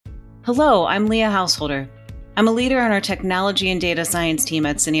Hello, I'm Leah Householder. I'm a leader on our technology and data science team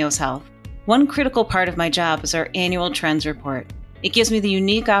at Syneos Health. One critical part of my job is our annual trends report. It gives me the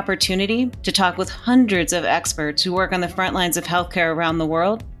unique opportunity to talk with hundreds of experts who work on the front lines of healthcare around the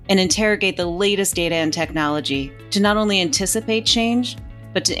world and interrogate the latest data and technology to not only anticipate change,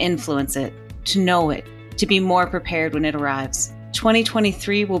 but to influence it, to know it, to be more prepared when it arrives.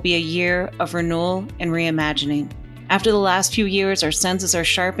 2023 will be a year of renewal and reimagining. After the last few years, our senses are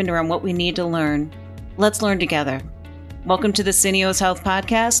sharpened around what we need to learn. Let's learn together. Welcome to the Syneos Health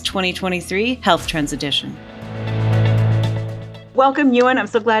Podcast 2023 Health Trends Edition. Welcome, Ewan. I'm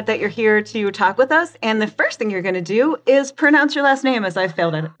so glad that you're here to talk with us. And the first thing you're going to do is pronounce your last name, as I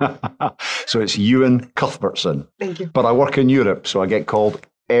failed at it. So it's Ewan Cuthbertson. Thank you. But I work in Europe, so I get called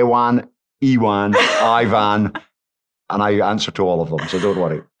Ewan, Ivan, and I answer to all of them, so don't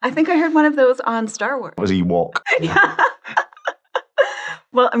worry. I think I heard one of those on Star Wars. It was Ewok.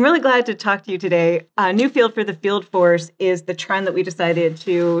 Well, I'm really glad to talk to you today. A new field for the field force is the trend that we decided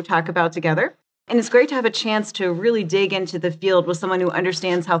to talk about together. And it's great to have a chance to really dig into the field with someone who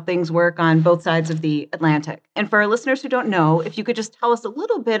understands how things work on both sides of the Atlantic. And for our listeners who don't know, if you could just tell us a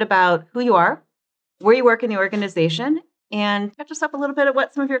little bit about who you are, where you work in the organization, and catch us up a little bit at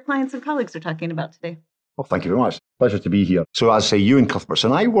what some of your clients and colleagues are talking about today. Well, thank you very much. Pleasure to be here. So as I say, Ewan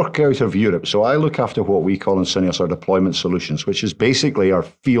Cuthbertson, I work out of Europe. So I look after what we call in Syneos our deployment solutions, which is basically our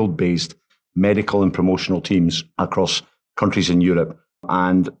field-based medical and promotional teams across countries in Europe,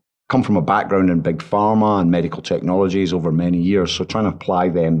 and come from a background in big pharma and medical technologies over many years. So trying to apply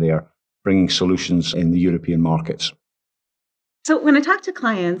them there, bringing solutions in the European markets. So when I talk to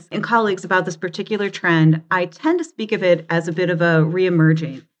clients and colleagues about this particular trend, I tend to speak of it as a bit of a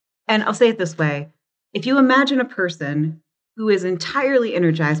reemerging. And I'll say it this way. If you imagine a person who is entirely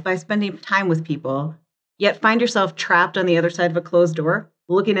energized by spending time with people, yet find yourself trapped on the other side of a closed door,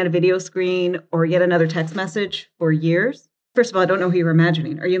 looking at a video screen or yet another text message for years, first of all, I don't know who you're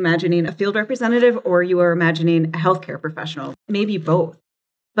imagining. Are you imagining a field representative or you are imagining a healthcare professional? Maybe both.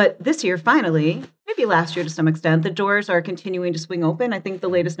 But this year, finally, maybe last year to some extent, the doors are continuing to swing open. I think the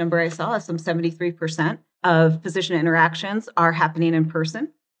latest number I saw is some 73% of physician interactions are happening in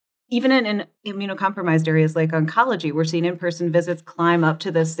person. Even in immunocompromised areas like oncology, we're seeing in-person visits climb up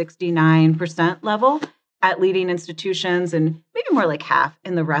to the 69% level at leading institutions and maybe more like half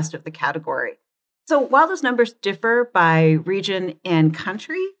in the rest of the category. So while those numbers differ by region and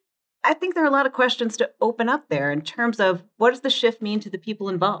country, I think there are a lot of questions to open up there in terms of what does the shift mean to the people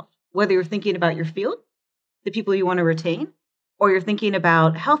involved, whether you're thinking about your field, the people you want to retain, or you're thinking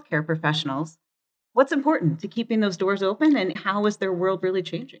about healthcare professionals. What's important to keeping those doors open and how is their world really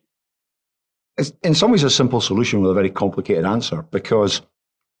changing? It's in some ways a simple solution with a very complicated answer, because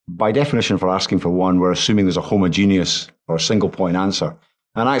by definition, for asking for one, we're assuming there's a homogeneous or a single point answer.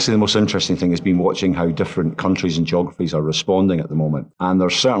 And actually, the most interesting thing has been watching how different countries and geographies are responding at the moment. And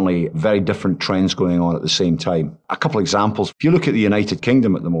there's certainly very different trends going on at the same time. A couple of examples. If you look at the United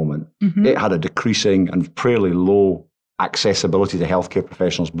Kingdom at the moment, it had a decreasing and fairly low accessibility to healthcare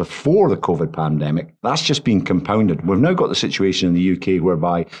professionals before the COVID pandemic. That's just been compounded. We've now got the situation in the UK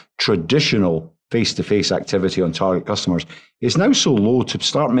whereby traditional face-to-face activity on target customers is now so low to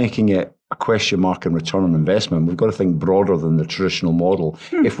start making it a question mark in return on investment. We've got to think broader than the traditional model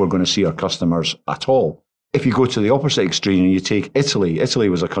if we're going to see our customers at all. If you go to the opposite extreme and you take Italy, Italy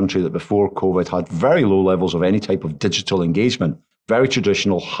was a country that before COVID had very low levels of any type of digital engagement, very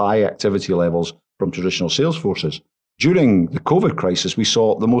traditional high activity levels from traditional sales forces. During the COVID crisis, we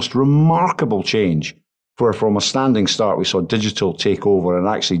saw the most remarkable change where from a standing start, we saw digital take over and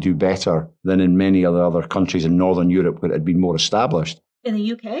actually do better than in many other countries in Northern Europe where it had been more established. In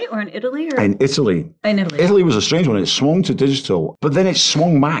the UK or in Italy? Or? In Italy. In Italy. Italy was a strange one. It swung to digital, but then it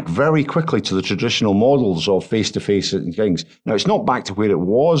swung back very quickly to the traditional models of face-to-face and things. Now, it's not back to where it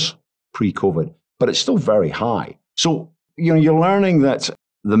was pre-COVID, but it's still very high. So, you're learning that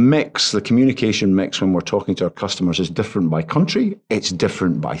the mix, the communication mix when we're talking to our customers is different by country. It's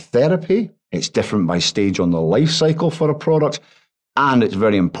different by therapy. It's different by stage on the life cycle for a product. And it's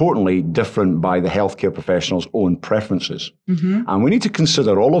very importantly different by the healthcare professional's own preferences. And we need to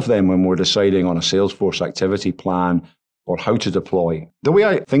consider all of them when we're deciding on a Salesforce activity plan or how to deploy. The way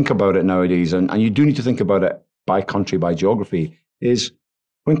I think about it nowadays, and you do need to think about it by country, by geography, is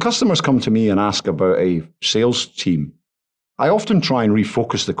when customers come to me and ask about a sales team, I often try and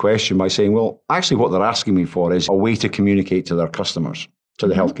refocus the question by saying, well, actually what they're asking me for is a way to communicate to their customers, to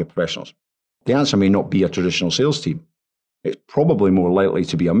the healthcare professionals. The answer may not be a traditional sales team. It's probably more likely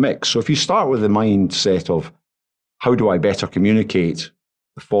to be a mix. So if you start with the mindset of how do I better communicate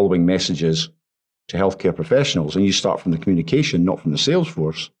the following messages to healthcare professionals and you start from the communication, not from the sales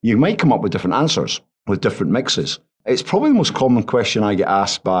force, you might come up with different answers with different mixes. It's probably the most common question I get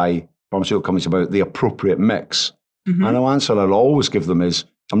asked by pharmaceutical companies about the appropriate mix. Mm-hmm. And the answer I'll always give them is,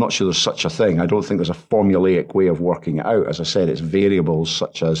 I'm not sure there's such a thing. I don't think there's a formulaic way of working it out. As I said, it's variables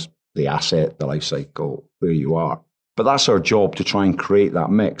such as the asset, the life cycle, where you are. But that's our job, to try and create that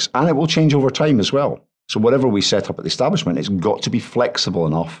mix. And it will change over time as well. So whatever we set up at the establishment, it's got to be flexible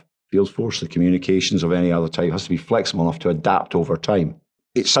enough. Field force, the communications of any other type has to be flexible enough to adapt over time.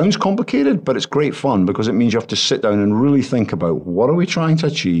 It sounds complicated, but it's great fun because it means you have to sit down and really think about what are we trying to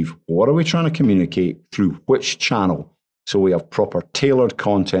achieve? What are we trying to communicate through which channel? So we have proper tailored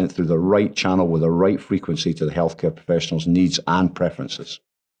content through the right channel with the right frequency to the healthcare professionals' needs and preferences.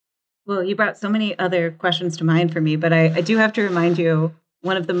 Well, you brought so many other questions to mind for me, but I do have to remind you,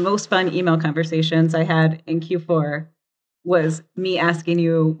 one of the most fun email conversations I had in Q4 was me asking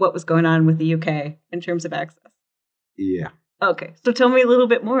you what was going on with the UK in terms of access. Yeah. Okay. So tell me a little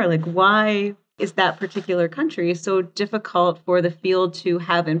bit more, like why is that particular country so difficult for the field to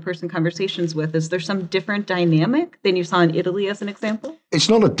have in-person conversations with? Is there some different dynamic than you saw in Italy as an example? It's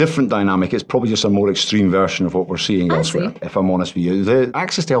not a different dynamic. It's probably just a more extreme version of what we're seeing elsewhere, if I'm honest with you. The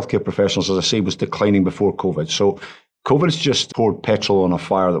access to healthcare professionals, as I say, was declining before COVID. So COVID has just poured petrol on a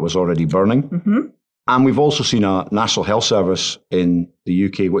fire that was already burning. Mm-hmm. And we've also seen a National Health Service in the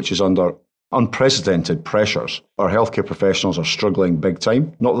UK, which is under unprecedented pressures. Our healthcare professionals are struggling big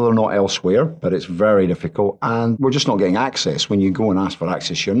time. Not that they're not elsewhere, but it's very difficult. And we're just not getting access. When you go and ask for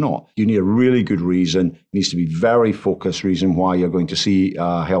access, you're not. You need a really good reason. It needs to be very focused reason why you're going to see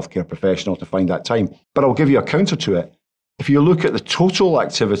a healthcare professional to find that time. But I'll give you a counter to it. If you look at the total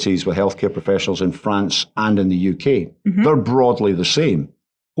activities with healthcare professionals in France and in the UK, they're broadly the same.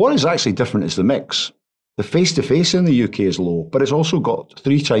 What is actually different is the mix. The face-to-face in the UK is low, but it's also got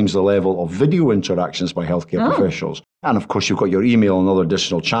 3 times the level of video interactions by healthcare professionals. And of course, you've got your email and other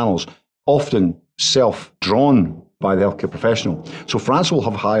digital channels, often self-drawn by the healthcare professional. So France will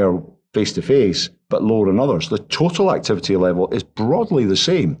have higher face-to-face, but lower in others. The total activity level is broadly the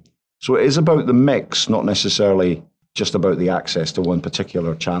same. So it is about the mix, not necessarily just about the access to one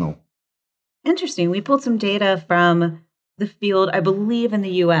particular channel. Interesting. We pulled some data from the field, I believe, in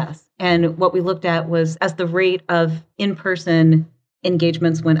the US. And what we looked at was as the rate of in-person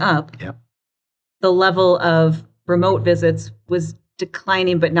engagements went up, the level of remote visits was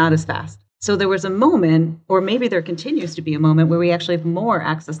declining, but not as fast. So there was a moment, or maybe there continues to be a moment, where we actually have more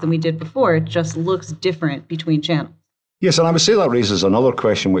access than we did before. It just looks different between channels. Yes, and I would say that raises another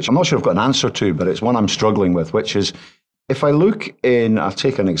question, which I'm not sure I've got an answer to, but it's one I'm struggling with, which is, if I look in, I'll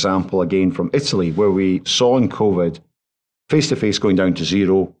take an example again from Italy, where we saw in COVID, face-to-face going down to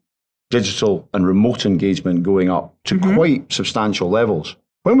 0, digital and remote engagement going up to quite substantial levels.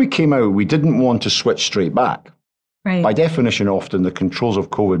 When we came out, we didn't want to switch straight back. Right. By definition, often the controls of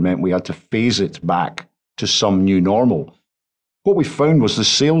COVID meant we had to phase it back to some new normal. What we found was the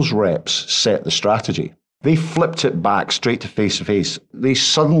sales reps set the strategy. They flipped it back straight to face-to-face. They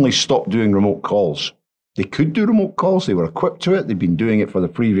suddenly stopped doing remote calls. They could do remote calls. They were equipped to it. They'd been doing it for the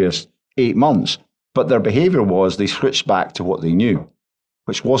previous 8 months. But their behavior was they switched back to what they knew,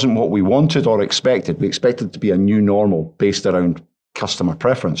 which wasn't what we wanted or expected. We expected it to be a new normal based around customer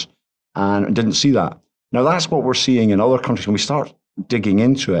preference, and didn't see that. Now, that's what we're seeing in other countries. When we start digging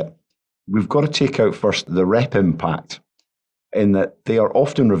into it, we've got to take out first the rep impact, in that they are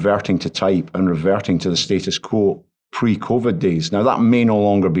often reverting to type and reverting to the status quo pre-COVID days. Now, that may no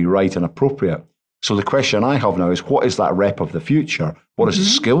longer be right and appropriate. So the question I have now is, what is that rep of the future? What is the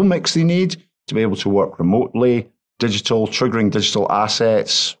skill mix they need to be able to work remotely, digital, triggering digital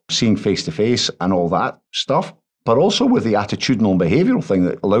assets, seeing face-to-face and all that stuff, but also with the attitudinal and behavioral thing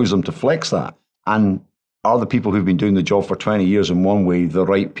that allows them to flex that. And are the people who've been doing the job for 20 years in one way the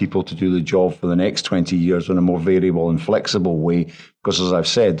right people to do the job for the next 20 years in a more variable and flexible way? Because as I've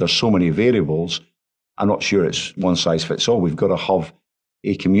said, there's so many variables. I'm not sure it's one size fits all. We've got to have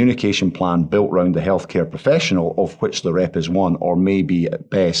a communication plan built around the healthcare professional, of which the rep is one, or maybe at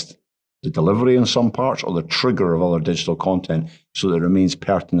best the delivery in some parts or the trigger of other digital content, so that it remains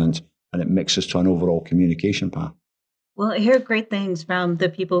pertinent and it mixes to an overall communication path. Well, I hear great things from the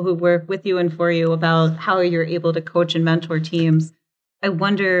people who work with you and for you about how you're able to coach and mentor teams. I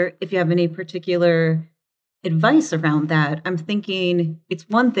wonder if you have any particular advice around that. I'm thinking it's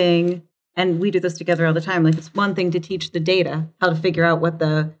one thing, and we do this together all the time, like it's one thing to teach the data, how to figure out what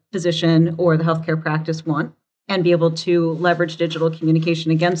the physician or the healthcare practice want, and be able to leverage digital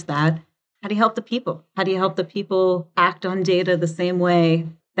communication against that. How do you help the people? How do you help the people act on data the same way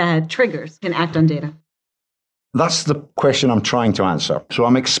that triggers can act on data? That's the question I'm trying to answer. So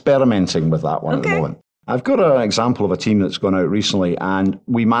I'm experimenting with that one at the moment. I've got an example of a team that's gone out recently, and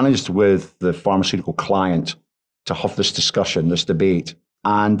we managed with the pharmaceutical client to have this discussion, this debate.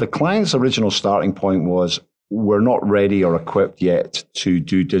 And the client's original starting point was, we're not ready or equipped yet to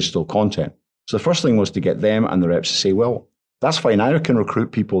do digital content. So the first thing was to get them and the reps to say, well, that's fine. I can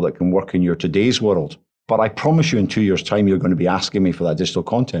recruit people that can work in your today's world. But I promise you in 2 years' time, you're going to be asking me for that digital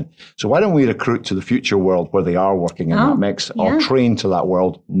content. So why don't we recruit to the future world where they are working in that mix, or train to that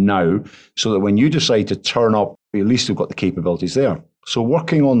world now, so that when you decide to turn up, at least we've got the capabilities there. So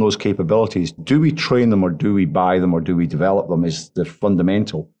working on those capabilities, do we train them or do we buy them or do we develop them is the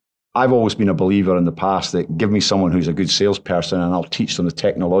fundamental. I've always been a believer in the past that give me someone who's a good salesperson and I'll teach them the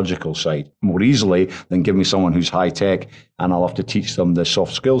technological side more easily than give me someone who's high tech and I'll have to teach them the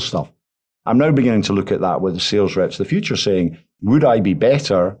soft skills stuff. I'm now beginning to look at that with the sales reps of the future, saying, would I be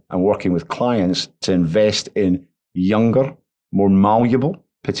better and working with clients to invest in younger, more malleable,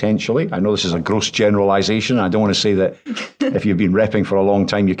 potentially? I know this is a gross generalization. I don't want to say that if you've been repping for a long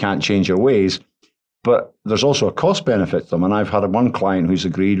time, you can't change your ways. But there's also a cost benefit to them. And I've had one client who's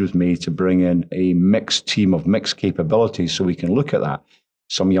agreed with me to bring in a mixed team of mixed capabilities so we can look at that.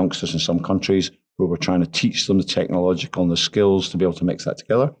 Some youngsters in some countries where we're trying to teach them the technological and the skills to be able to mix that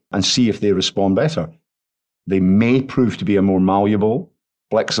together and see if they respond better. They may prove to be a more malleable,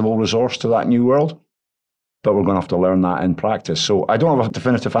 flexible resource to that new world, but we're going to have to learn that in practice. So I don't have a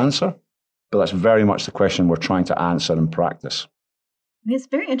definitive answer, but that's very much the question we're trying to answer in practice. It's a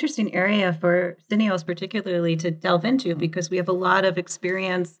very interesting area for Syneos particularly to delve into because we have a lot of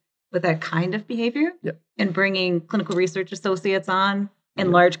experience with that kind of behavior and bringing clinical research associates on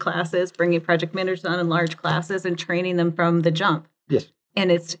in large classes, bringing project managers on in large classes and training them from the jump. Yes.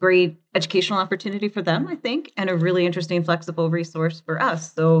 And it's a great educational opportunity for them, I think, and a really interesting, flexible resource for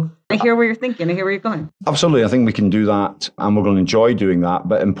us. So I hear where you're thinking. I hear where you're going. Absolutely. I think we can do that and we're going to enjoy doing that.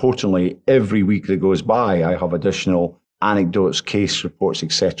 But importantly, every week that goes by, I have additional anecdotes, case reports,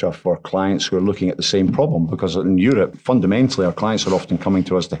 etc., for clients who are looking at the same problem. Because in Europe, fundamentally, our clients are often coming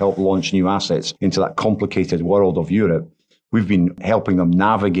to us to help launch new assets into that complicated world of Europe. We've been helping them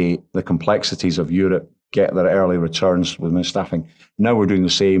navigate the complexities of Europe, get their early returns with staffing. Now we're doing the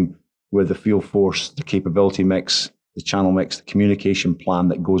same with the field force, the capability mix, the channel mix, the communication plan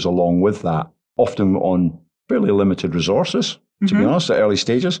that goes along with that, often on fairly limited resources, to be honest, at early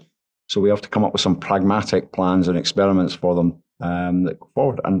stages. So we have to come up with some pragmatic plans and experiments for them that go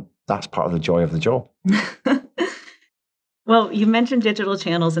forward. And that's part of the joy of the job. Well, you mentioned digital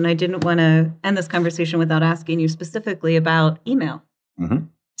channels, and I didn't want to end this conversation without asking you specifically about email.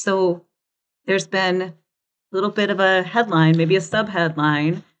 So there's been a little bit of a headline, maybe a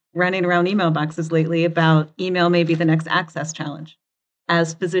sub-headline, running around email boxes lately about email may be the next access challenge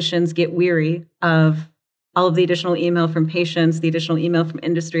as physicians get weary of all of the additional email from patients, the additional email from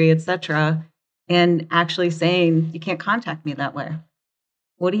industry, et cetera, and actually saying, you can't contact me that way.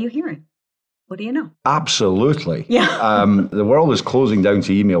 What are you hearing? What do you know? Absolutely. Yeah. The world is closing down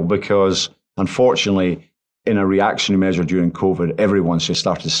to email because, unfortunately, in a reactionary measure during COVID, everyone's just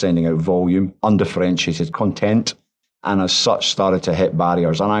started sending out volume, undifferentiated content, and as such started to hit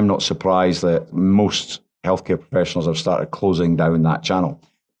barriers. And I'm not surprised that most healthcare professionals have started closing down that channel.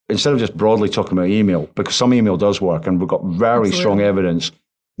 Instead of just broadly talking about email, because some email does work, and we've got very strong evidence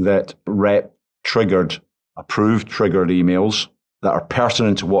that approved triggered emails that are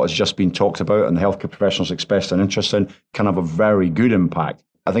pertinent to what has just been talked about and the healthcare professionals expressed an interest in can have a very good impact.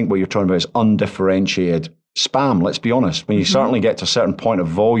 I think what you're talking about is undifferentiated spam, let's be honest. When you certainly get to a certain point of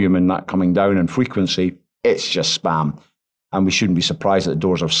volume and that coming down in frequency, it's just spam. And we shouldn't be surprised that the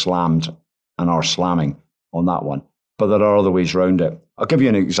doors are slammed and are slamming on that one. But there are other ways around it. I'll give you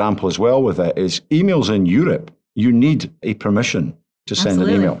an example as well with it, is emails in Europe, you need a permission to send an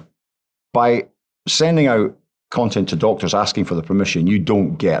email. By sending out content to doctors asking for the permission, you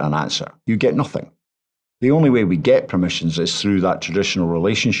don't get an answer. You get nothing. The only way we get permissions is through that traditional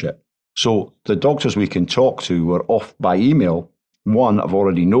relationship. So the doctors we can talk to are off by email. One, I've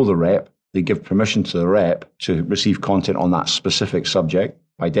already know the rep. They give permission to the rep to receive content on that specific subject.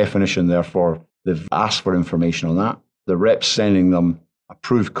 By definition, therefore, they've asked for information on that. The rep's sending them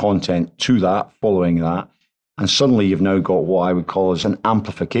approved content to that, following that. And suddenly you've now got what I would call as an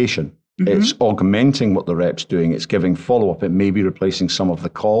amplification. It's augmenting what the rep's doing. It's giving follow-up. It may be replacing some of the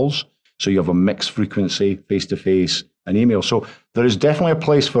calls. So you have a mixed frequency, face-to-face, and email. So there is definitely a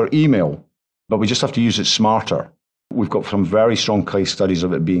place for email, but we just have to use it smarter. We've got some very strong case studies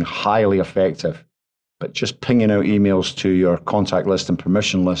of it being highly effective. But just pinging out emails to your contact list and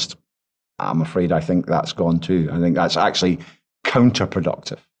permission list, I'm afraid I think that's gone too. I think that's actually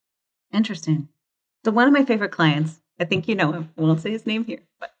counterproductive. Interesting. So one of my favorite clients, I think you know him, I won't say his name here,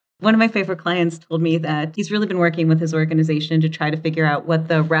 but one of my favorite clients told me that he's really been working with his organization to try to figure out what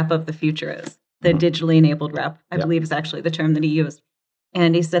the rep of the future is. The digitally enabled rep, I believe is actually the term that he used.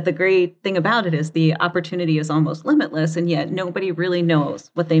 And he said the great thing about it is the opportunity is almost limitless, and yet nobody really knows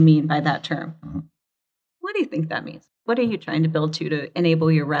what they mean by that term. What do you think that means? What are you trying to build to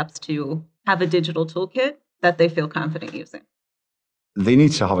enable your reps to have a digital toolkit that they feel confident using? They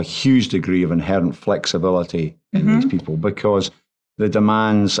need to have a huge degree of inherent flexibility in these people, because the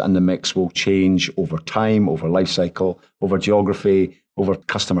demands and the mix will change over time, over life cycle, over geography, over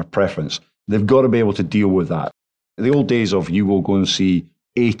customer preference. They've got to be able to deal with that. The old days of you will go and see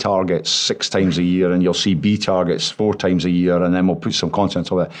A targets 6 times a year and you'll see B targets 4 times a year and then we'll put some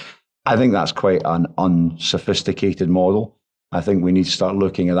content on it. I think that's quite an unsophisticated model. I think we need to start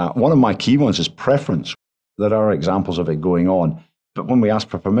looking at that. One of my key ones is preference. There are examples of it going on. But when we ask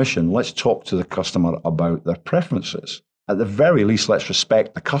for permission, let's talk to the customer about their preferences. At the very least, let's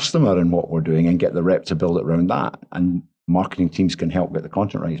respect the customer in what we're doing and get the rep to build it around that. And marketing teams can help get the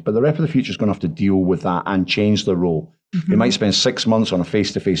content right. But the rep of the future is going to have to deal with that and change the role. They might spend 6 months on a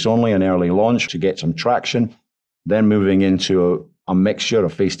face-to-face only, an early launch to get some traction, then moving into a mixture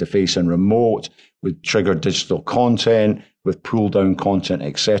of face-to-face and remote with triggered digital content, with pull-down content,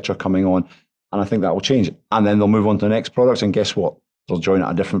 etc. coming on. And I think that will change. And then they'll move on to the next product. And guess what? They'll join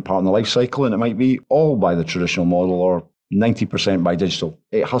at a different part in the life cycle. And it might be all by the traditional model or 90% by digital.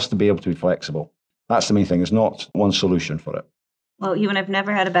 It has to be able to be flexible. That's the main thing. There's not one solution for it. Well, Ewan, I've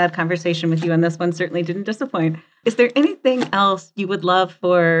never had a bad conversation with you, and this one certainly didn't disappoint. Is there anything else you would love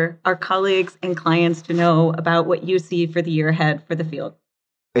for our colleagues and clients to know about what you see for the year ahead for the field?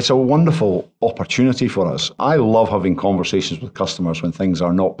 It's a wonderful opportunity for us. I love having conversations with customers when things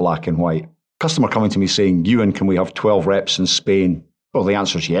are not black and white. Customer coming to me saying, Ewan, can we have 12 reps in Spain? Well, the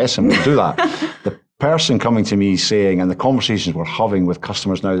answer is yes, and we'll do that. The person coming to me saying, and the conversations we're having with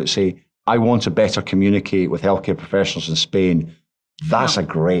customers now that say, I want to better communicate with healthcare professionals in Spain. That's a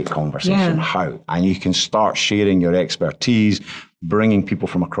great conversation. Yeah. How? And you can start sharing your expertise, bringing people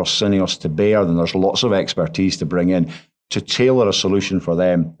from across Syneos to bear. Then there's lots of expertise to bring in to tailor a solution for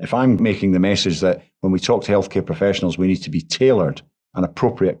them. If I'm making the message that when we talk to healthcare professionals, we need to be tailored and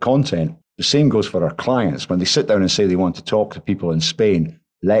appropriate content, the same goes for our clients. When they sit down and say they want to talk to people in Spain,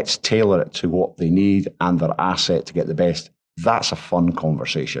 let's tailor it to what they need and their asset to get the best. That's a fun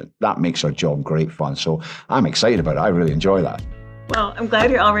conversation. That makes our job great fun. So I'm excited about it. I really enjoy that. Well, I'm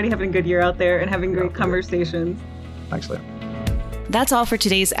glad you're already having a good year out there and having great conversations. Thanks, Leah. That's all for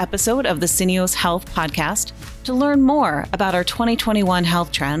today's episode of the Syneos Health Podcast. To learn more about our 2021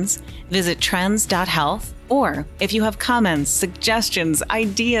 health trends, visit trends.health. Or if you have comments, suggestions,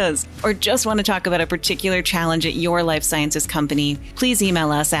 ideas, or just want to talk about a particular challenge at your life sciences company, please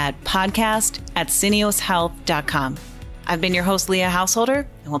email us at podcast@syneoshealth.com. I've been your host, Leah Householder,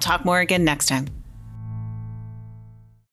 and we'll talk more again next time.